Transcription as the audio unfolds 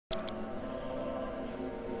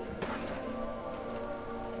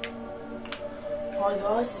Hi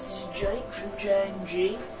guys, this is Jake from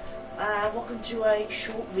J&G and welcome to a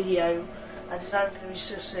short video, and today I'm going to be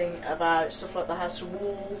discussing about stuff like the House of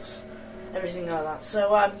Wolves, everything like that.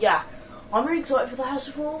 So yeah, I'm really excited for the House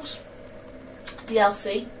of Wolves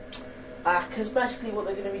DLC, because basically what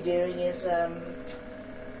they're going to be doing is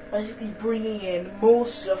basically bringing in more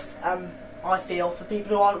stuff, I feel, for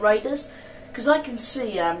people who aren't raiders, because I can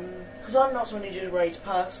see, because I'm not someone who just raids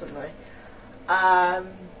personally,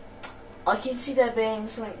 I can see there being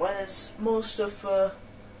something where there's more stuff for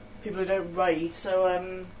people who don't raid. So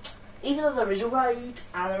even though there is a raid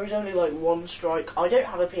and there is only like one strike, I don't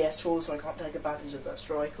have a PS4, so I can't take advantage of that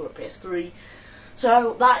strike, or a PS3.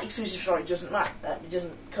 So that exclusive strike doesn't matter. It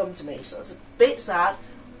doesn't come to me. So it's a bit sad,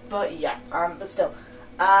 but yeah. But still,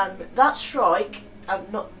 that strike.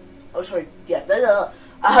 Not. Oh, sorry. Yeah.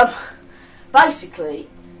 Basically,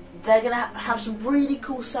 they're going to have some really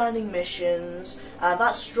cool sounding missions.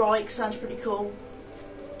 That strike sounds pretty cool.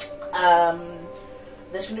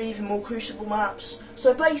 There's going to be even more Crucible maps.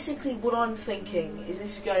 So basically what I'm thinking is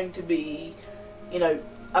this is going to be, you know,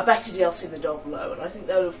 a better DLC than Dog Below. And I think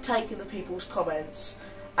they'll have taken the people's comments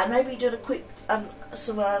and maybe done a quick,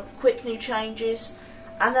 some quick new changes.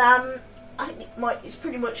 And I think it's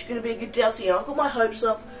pretty much going to be a good DLC. I've got my hopes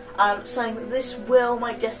up, saying that this will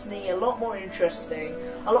make Destiny a lot more interesting,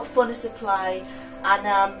 a lot funner to play, and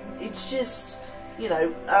it's just, you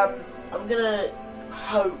know, I'm gonna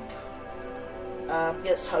hope,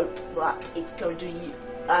 let's hope that it's going to be,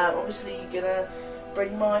 obviously gonna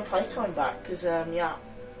bring my playtime back, because, yeah.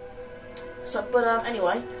 So, but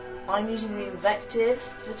anyway, I'm using the Invective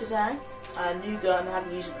for today, a new gun. I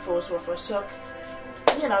haven't used it before, so if I suck,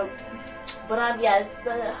 you know. But yeah,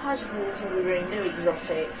 the House of Wolves will be bringing new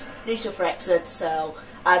exotics, new stuff for Exeter to sell.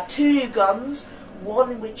 Two new guns,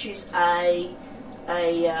 one which is a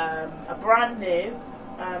brand new,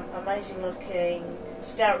 amazing looking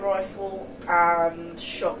scout rifle and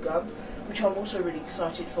shotgun, which I'm also really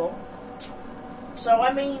excited for. So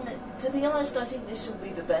I mean, to be honest, I think this will be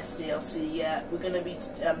the best DLC yet. We're going to be,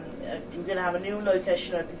 we're going to have a new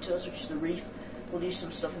location open to us, which is the Reef. We'll do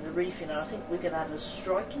some stuff in the Reef, you know. I think we're going to have a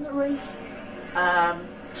strike in the Reef.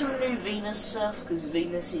 Some new Venus stuff, because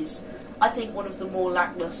Venus is, I think, one of the more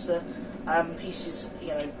lackluster pieces, you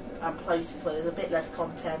know, places where there's a bit less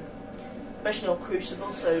content, especially on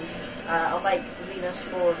Crucible. So I'll make Venus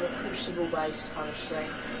more of a Crucible-based kind of thing.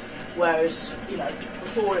 Whereas, you know,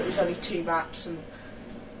 before it was only 2 maps, and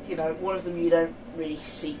you know, one of them you don't really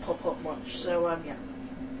see pop up much. So yeah.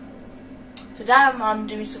 Today I'm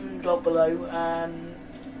doing some Dog Below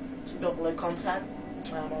content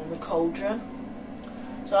on the cauldron.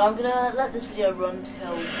 So I'm gonna let this video run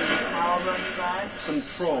till the power runs out.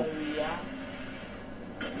 Control. So, yeah.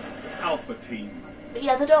 Alpha team. But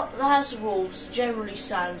yeah, the House of Wolves generally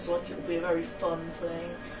sounds like it'll be a very fun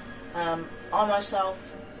thing. I myself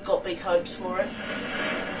got big hopes for it.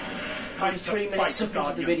 I'm 3 minutes up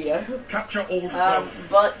into the video. Capture all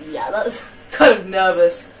but yeah, that was kind of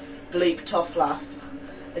nervous. Bleep tough laugh,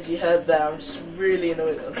 as you heard there. I'm just really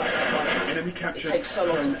annoyed at the fact that it takes so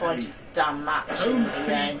long to find a damn match in the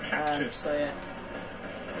game. So yeah.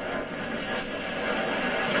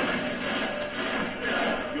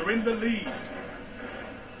 You're in the lead.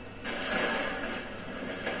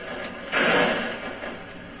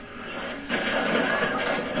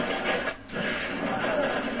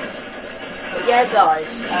 But yeah,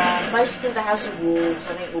 guys. Basically, the House of Wolves,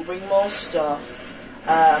 I think, will bring more stuff.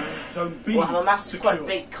 We'll have a massive, quite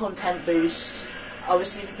big content boost.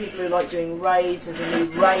 Obviously, for people who like doing raids, there's a new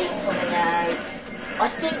raid coming out. I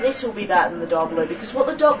think this will be better than the Dog Below, because what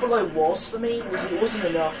the Dog Below was for me was it wasn't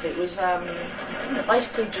enough. It was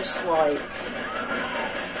basically just like,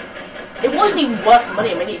 it wasn't even worth the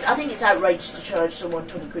money. I mean, I think it's outrageous to charge someone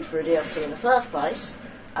 20 quid for a DLC in the first place.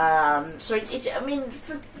 So it's I mean,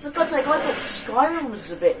 for God's sake, I thought Skyrim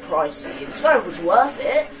was a bit pricey, and Skyrim was worth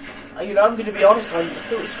it. You know, I'm going to be honest, I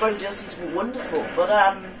thought Skyrim DLC to be wonderful, but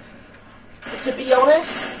to be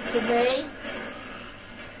honest, for me,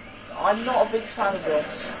 I'm not a big fan of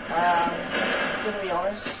this. I'm going to be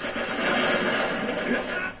honest.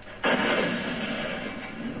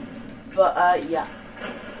 But yeah.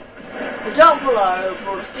 The Dog Below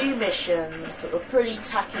brought a few missions that were pretty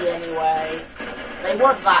tacky anyway. They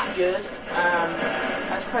weren't that good.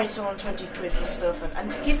 I paid someone 20 quid for stuff, and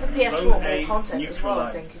to give the PS4 more content as well,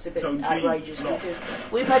 I think is a bit outrageous, because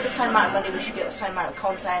we paid the same amount of money, we should get the same amount of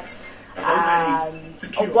content.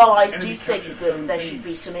 And while I do think that there should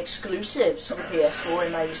be some exclusives for the PS4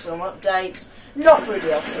 and maybe some updates, not for a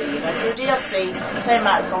DLC, you know, for a DLC, same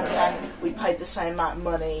amount of content, we paid the same amount of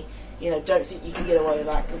money. You know, don't think you can get away with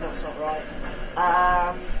that, because that's not right.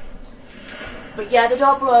 But yeah, the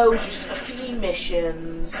double O was just a few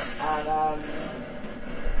missions, and I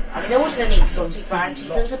mean, there wasn't any exotic bounties.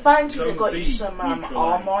 There was a bounty that got you some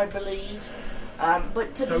armor, I believe.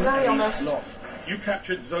 But to be very honest, you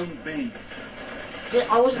captured Zone B.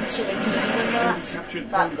 I wasn't too interested in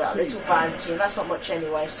that little bounty, and that's not much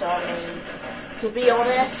anyway. So I mean, to be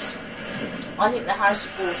honest, I think the House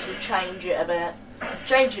of Force would change it a bit,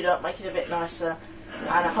 change it up, make it a bit nicer.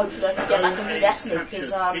 And hopefully I can get back into Destiny,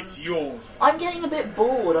 because I'm getting a bit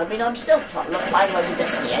bored. I mean, I'm still playing loads of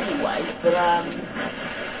Destiny anyway, but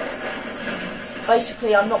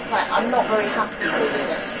basically I'm not very happy with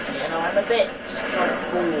Destiny. You know, I'm a bit just kind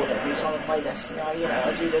of bored every time I play Destiny.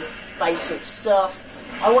 I do the basic stuff.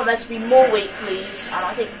 I want there to be more weeklies, and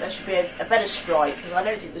I think there should be a better strike, because I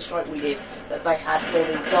don't think the strike that they had for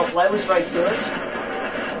the double O was very good.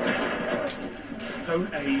 Zone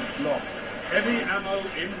A lost. Heavy ammo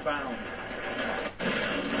inbound.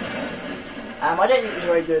 I don't think it was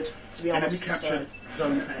very good, to be honest. Enemy captured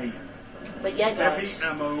Zone A. But yeah, guys.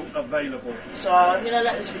 Heavy ammo available. So I'm going to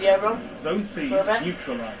let this video run. Zone C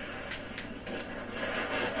neutralized.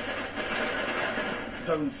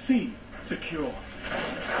 Zone C secure.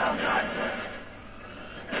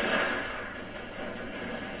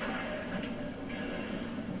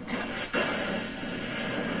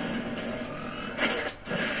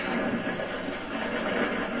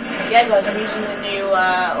 Yeah, guys, I'm using the new,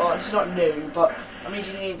 well, it's not new, but I'm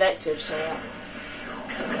using the invective, so yeah.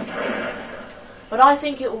 But I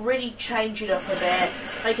think it will really change it up a bit,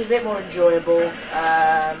 make it a bit more enjoyable.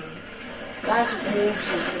 House of Wolves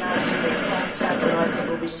is going to have some new content that I think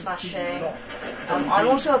will be smashing. I'm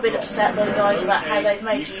also a bit upset though, guys, about how they've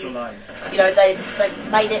made you know,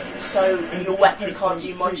 they've made it so your weapon can't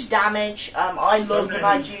do much damage. I love the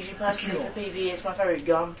Night Usually personally for PvE, it's my favourite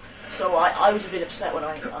gun. So I was a bit upset when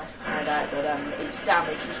I found out that its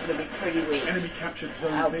damage was going to be pretty weak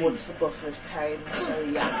once the buffer came, so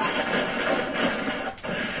yeah.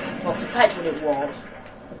 Well, compared to what it was.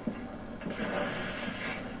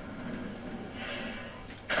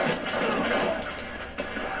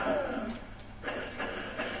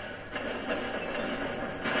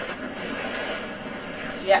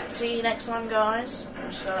 Yeah, see you next time, guys. I'm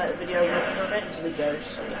just going to let the video run for a bit until it goes.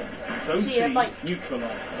 So yeah. See ya, bye.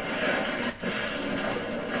 Neutralized.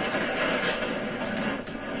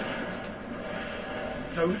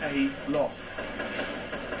 Zone A lost.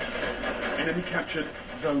 Enemy captured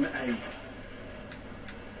Zone A.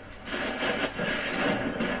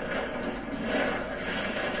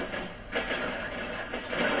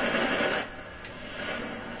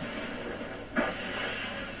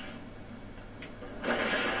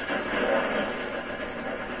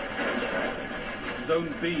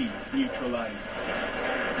 Zone B neutralized.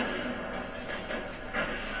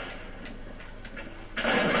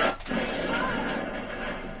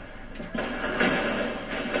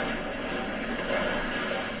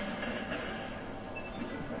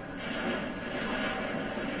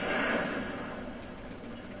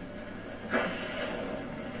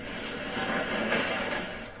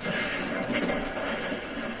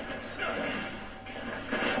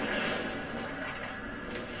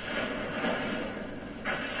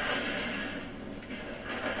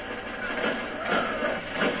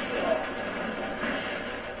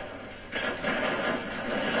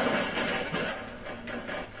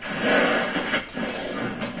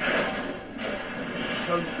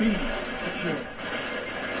 Zone B secure.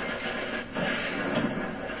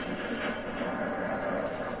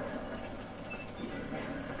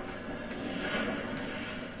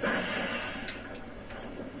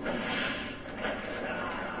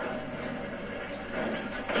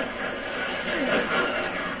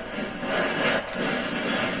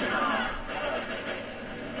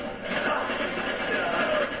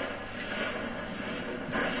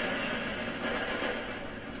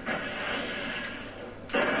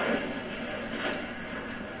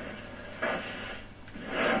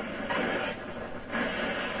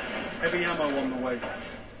 Heavy ammo on the way.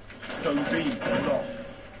 Zone B lost.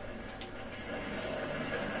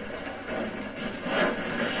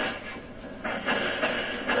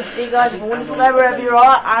 See you guys, have a wonderful day wherever you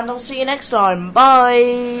are, and I'll see you next time.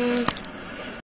 Bye!